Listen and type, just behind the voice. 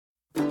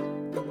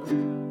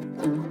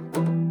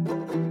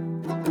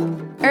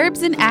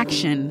Herbs in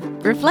Action,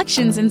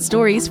 reflections and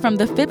stories from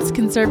the Phipps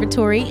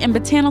Conservatory and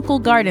Botanical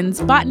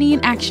Gardens Botany in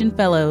Action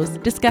Fellows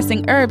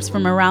discussing herbs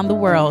from around the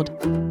world.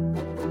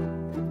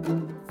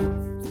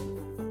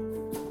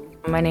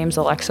 My name's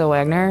Alexa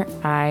Wagner.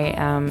 I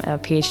am a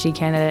PhD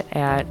candidate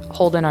at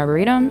Holden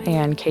Arboretum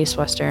and Case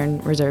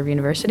Western Reserve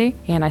University,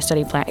 and I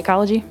study plant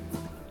ecology.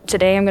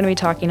 Today I'm going to be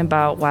talking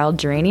about wild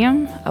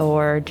geranium,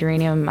 or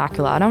Geranium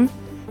maculatum,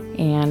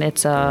 and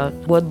it's a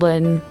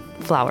woodland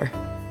flower.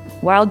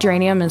 Wild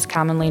geranium is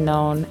commonly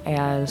known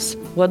as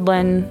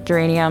woodland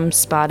geranium,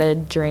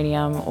 spotted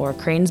geranium, or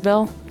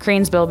cranesbill.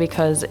 Cranesbill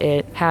because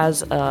it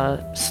has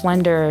a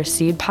slender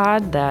seed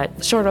pod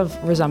that sort of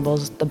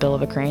resembles the bill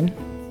of a crane.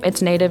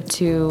 It's native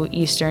to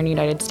eastern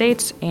United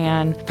States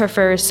and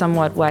prefers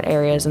somewhat wet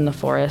areas in the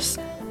forest.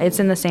 It's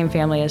in the same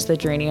family as the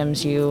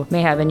geraniums you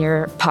may have in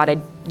your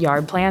potted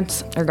yard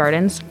plants or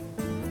gardens.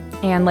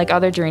 And like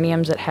other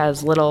geraniums, it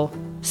has little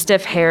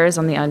stiff hairs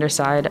on the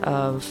underside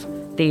of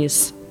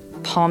these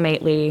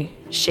palmately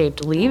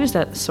shaped leaves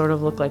that sort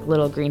of look like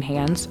little green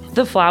hands.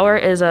 The flower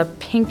is a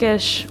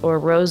pinkish or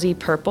rosy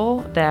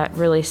purple that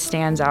really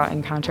stands out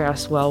and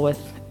contrasts well with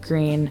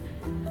green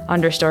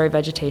understory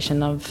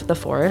vegetation of the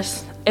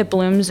forest. It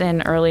blooms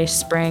in early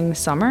spring,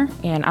 summer,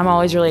 and I'm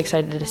always really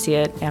excited to see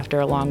it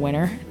after a long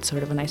winter. It's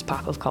sort of a nice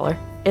pop of color.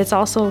 It's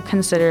also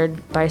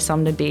considered by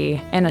some to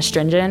be an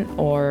astringent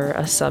or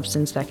a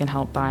substance that can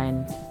help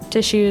bind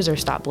tissues or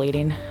stop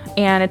bleeding.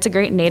 And it's a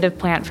great native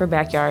plant for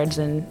backyards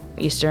in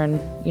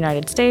eastern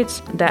United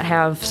States that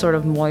have sort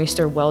of moist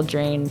or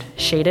well-drained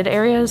shaded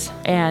areas.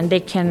 And they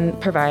can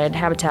provide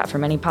habitat for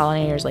many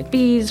pollinators like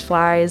bees,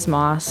 flies,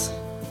 moths.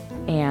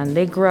 And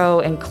they grow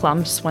in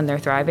clumps when they're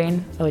thriving,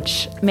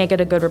 which make it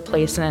a good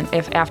replacement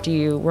if after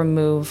you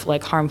remove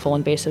like harmful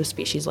invasive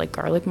species like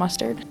garlic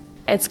mustard.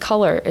 Its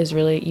color is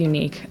really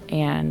unique,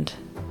 and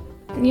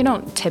you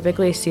don't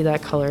typically see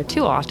that color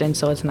too often,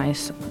 so it's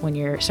nice when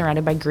you're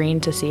surrounded by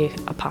green to see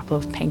a pop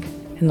of pink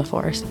in the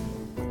forest.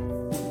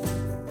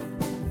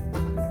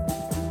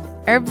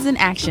 Herbs in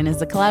Action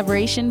is a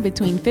collaboration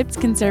between Phipps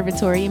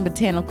Conservatory and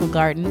Botanical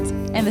Gardens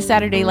and the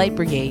Saturday Light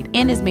Brigade,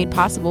 and is made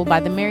possible by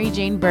the Mary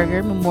Jane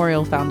Berger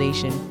Memorial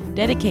Foundation,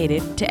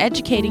 dedicated to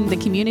educating the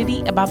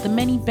community about the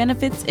many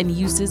benefits and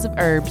uses of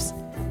herbs.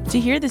 To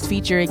hear this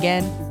feature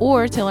again,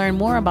 or to learn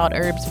more about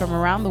herbs from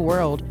around the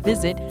world,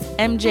 visit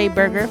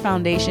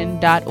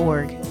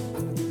mjbergerfoundation.org.